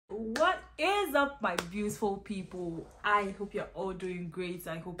What is up, my beautiful people? I hope you're all doing great.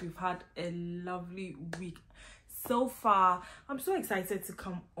 I hope you've had a lovely week so far. I'm so excited to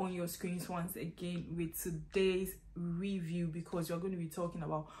come on your screens once again with today's review, because you're going to be talking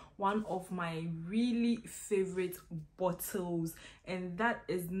about one of my really favorite bottles, and that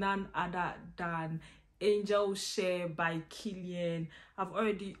is none other than Angel Share by Kilian. I've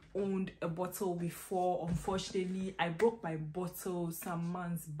already owned a bottle before. Unfortunately, I broke my bottle some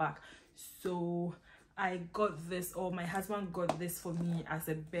months back, so I got this, or my husband got this for me as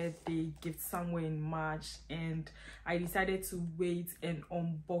a birthday gift somewhere in March, and I decided to wait and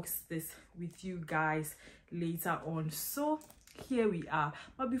unbox this with you guys later on. So here we are.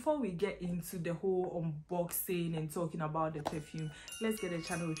 But before we get into the whole unboxing and talking about the perfume, let's get the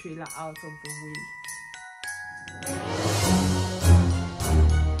channel trailer out of the way.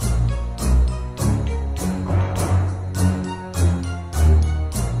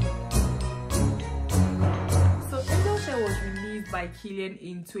 By Kilian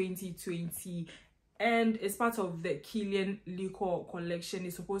in 2020, and it's part of the Kilian liquor collection.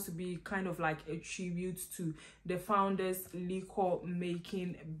 It's supposed to be kind of like a tribute to the founder's liquor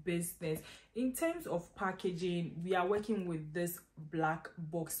making business. In terms of packaging, we are working with this black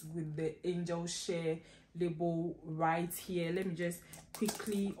box with the Angel Share label right here. Let me just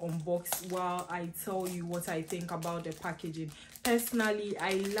quickly unbox while I tell you what I think about the packaging. Personally,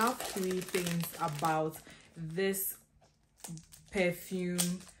 I love three things about this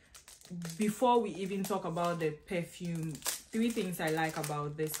perfume. Before we even talk about the perfume, three things I like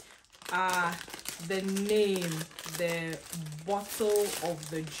about this are the name, the bottle of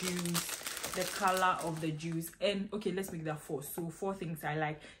the juice, the color of the juice, and okay, let's make that four. So four things I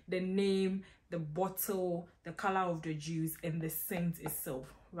like: the name, the bottle, the color of the juice, and the scent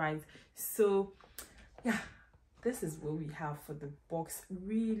itself, right? So yeah, this is what we have for the box.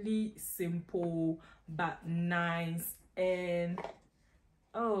 Really simple but nice. And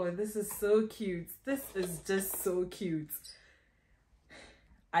oh, this is so cute. This is just so cute.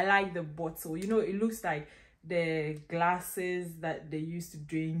 I like the bottle. You know, it looks like the glasses that they used to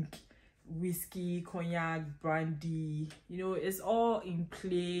drink whiskey, cognac, brandy. You know, it's all in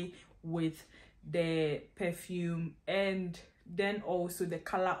play with the perfume, and then also the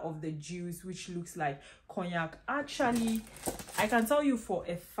color of the juice, which looks like cognac. Actually, I can tell you for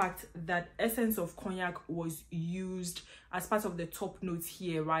a fact that essence of cognac was used as part of the top notes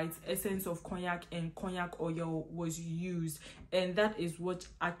here, right? Essence of cognac and cognac oil was used, and that is what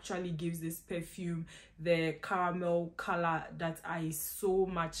actually gives this perfume the caramel color that I so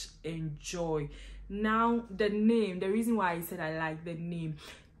much enjoy. Now, the name, the reason why I said I like the name,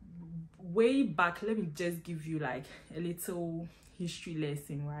 way back, let me just give you like a little history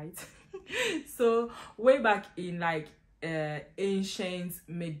lesson, right? So way back in like ancient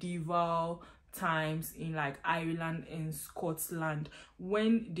medieval times in like Ireland and Scotland,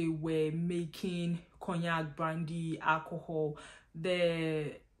 when they were making cognac, brandy, alcohol,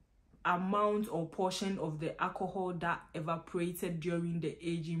 the amount or portion of the alcohol that evaporated during the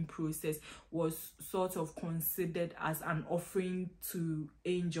aging process was sort of considered as an offering to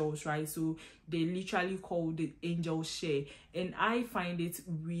angels, right? So they literally called it Angel Share, and I find it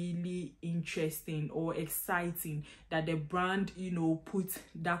really interesting or exciting that the brand, you know, put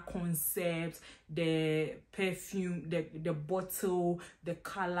that concept, the perfume, the bottle, the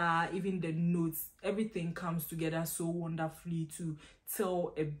color, even the notes, everything comes together so wonderfully to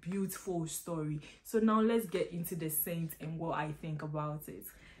tell a beautiful story. So now let's get into the scent and what I think about it.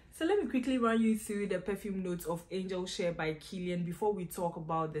 So let me quickly run you through the perfume notes of Angel Share by Kilian before we talk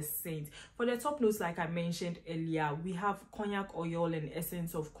about the scent. For the top notes, like I mentioned earlier, we have cognac oil and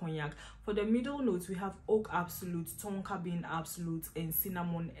essence of cognac. For the middle notes, we have oak absolute, tonka bean absolute, and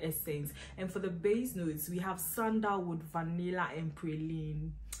cinnamon essence. And for the base notes, we have sandalwood, vanilla, and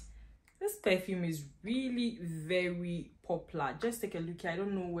praline. This perfume is really very popular. Just take a look here. I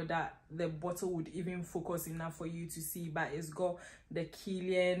don't know whether the bottle would even focus enough for you to see, but it's got the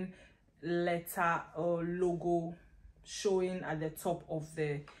Kilian letter or logo showing at the top of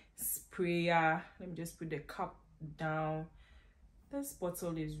the sprayer. Let me just put the cap down. This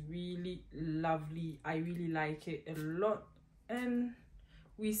bottle is really lovely. I really like it a lot. And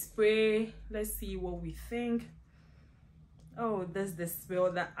we spray. Let's see what we think. Oh, that's the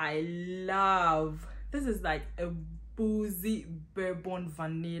smell that I love. This is like a boozy bourbon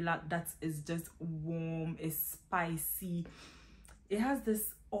vanilla that is just warm, it's spicy. It has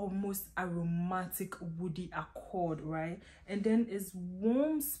this almost aromatic woody accord, right? And then it's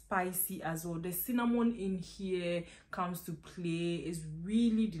warm, spicy as well. The cinnamon in here comes to play. It's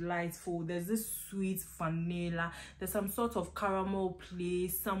really delightful. There's this sweet vanilla. There's some sort of caramel play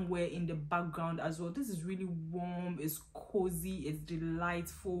somewhere in the background as well. This is really warm. It's cozy. It's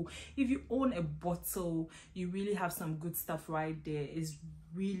delightful. If you own a bottle, you really have some good stuff right there. It's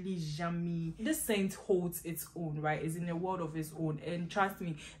really yummy. This scent holds its own, right? It's in a world of its own, and trust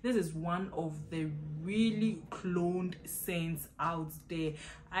me, this is one of the really cloned scents out there.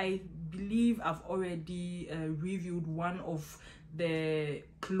 I believe I've already reviewed one of the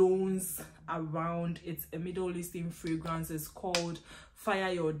clones around. It's a Middle Eastern fragrance. It's called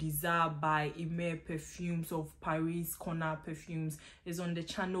Fire Your Desire by Emir Perfumes of Paris Corner Perfumes. It's on the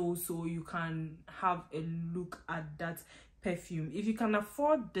channel, so you can have a look at that perfume. If you can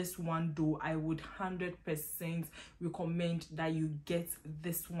afford this one though, I would 100% recommend that you get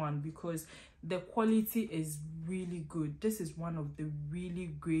this one because the quality is really good. This is one of the really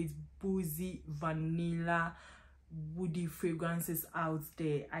great boozy vanilla woody fragrances out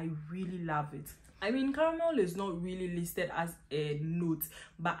there. I really love it. I mean, caramel is not really listed as a note,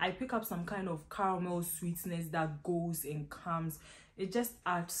 but I pick up some kind of caramel sweetness that goes and comes. It just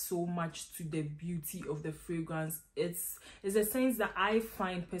adds so much to the beauty of the fragrance. It's a sense that I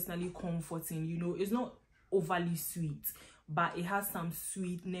find personally comforting. You know, it's not overly sweet, but it has some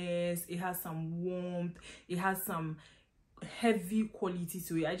sweetness, it has some warmth, it has some heavy quality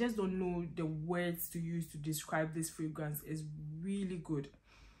to it. I just don't know the words to use to describe this fragrance. It's really good.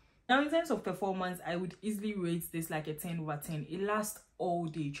 Now, in terms of performance, I would easily rate this like a 10 over 10. It lasts all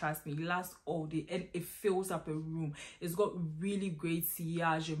day, trust me, it lasts all day, and it fills up a room. It's got really great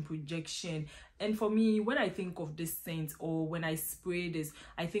sillage and projection. And for me, when I think of this scent or when I spray this,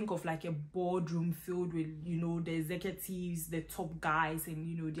 I think of like a boardroom filled with, you know, the executives, the top guys, and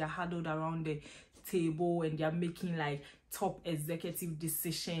you know, they're huddled around the table and they're making like top executive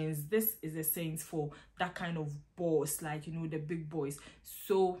decisions. This is a scent for that kind of boss, like, you know, the big boys.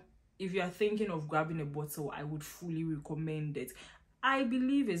 So if you are thinking of grabbing a bottle, I would fully recommend it. I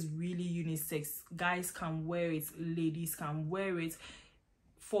believe it's really unisex. Guys can wear it, ladies can wear it.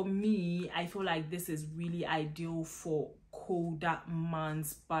 For me, I feel like this is really ideal for colder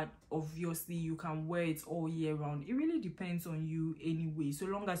months, but obviously you can wear it all year round. It really depends on you anyway, so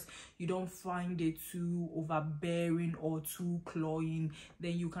long as you don't find it too overbearing or too cloying,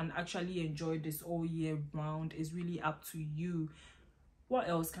 then you can actually enjoy this all year round. It's really up to you. What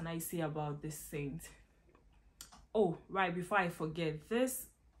else can I say about this scent? Oh, right, before I forget, this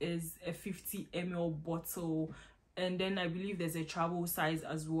is a 50 ml bottle, and then I believe there's a travel size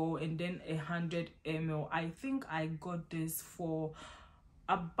as well, and then 100 ml. I think I got this for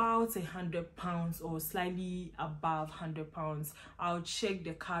about £100 or slightly above £100. I'll check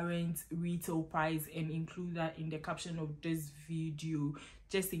the current retail price and include that in the caption of this video,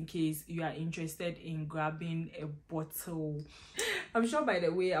 just in case you are interested in grabbing a bottle. I'm sure by the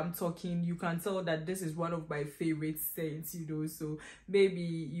way I'm talking, you can tell that this is one of my favorite scents, you know, so maybe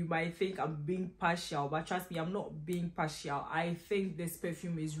you might think I'm being partial, but trust me, I'm not being partial. I think this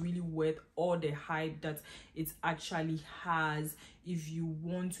perfume is really worth all the hype that it actually has. If you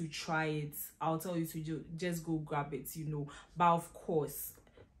want to try it, I'll tell you to just go grab it, you know, but of course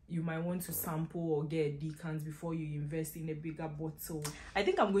you might want to sample or get a decant before you invest in a bigger bottle. I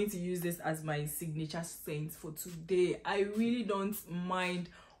think I'm going to use this as my signature scent for today. I really don't mind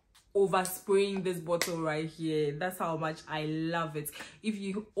overspraying this bottle right here. That's how much I love it. If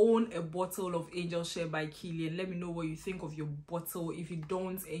you own a bottle of Angel Share by Kilian, let me know what you think of your bottle. If you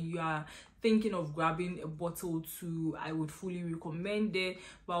don't and you are thinking of grabbing a bottle too, I would fully recommend it.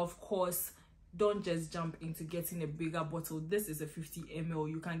 But of course, don't just jump into getting a bigger bottle. This is a 50 ml.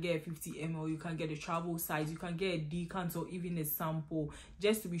 You can get a 50 ml, you can get a travel size, you can get a decant or even a sample,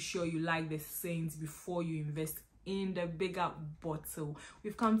 just to be sure you like the scent before you invest in the bigger bottle.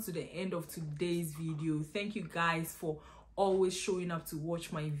 We've come to the end of today's video. Thank you guys for always showing up to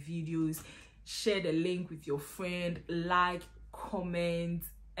watch my videos. Share the link with your friend, like, comment,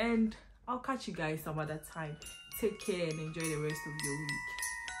 and I'll catch you guys some other time. Take care and enjoy the rest of your week.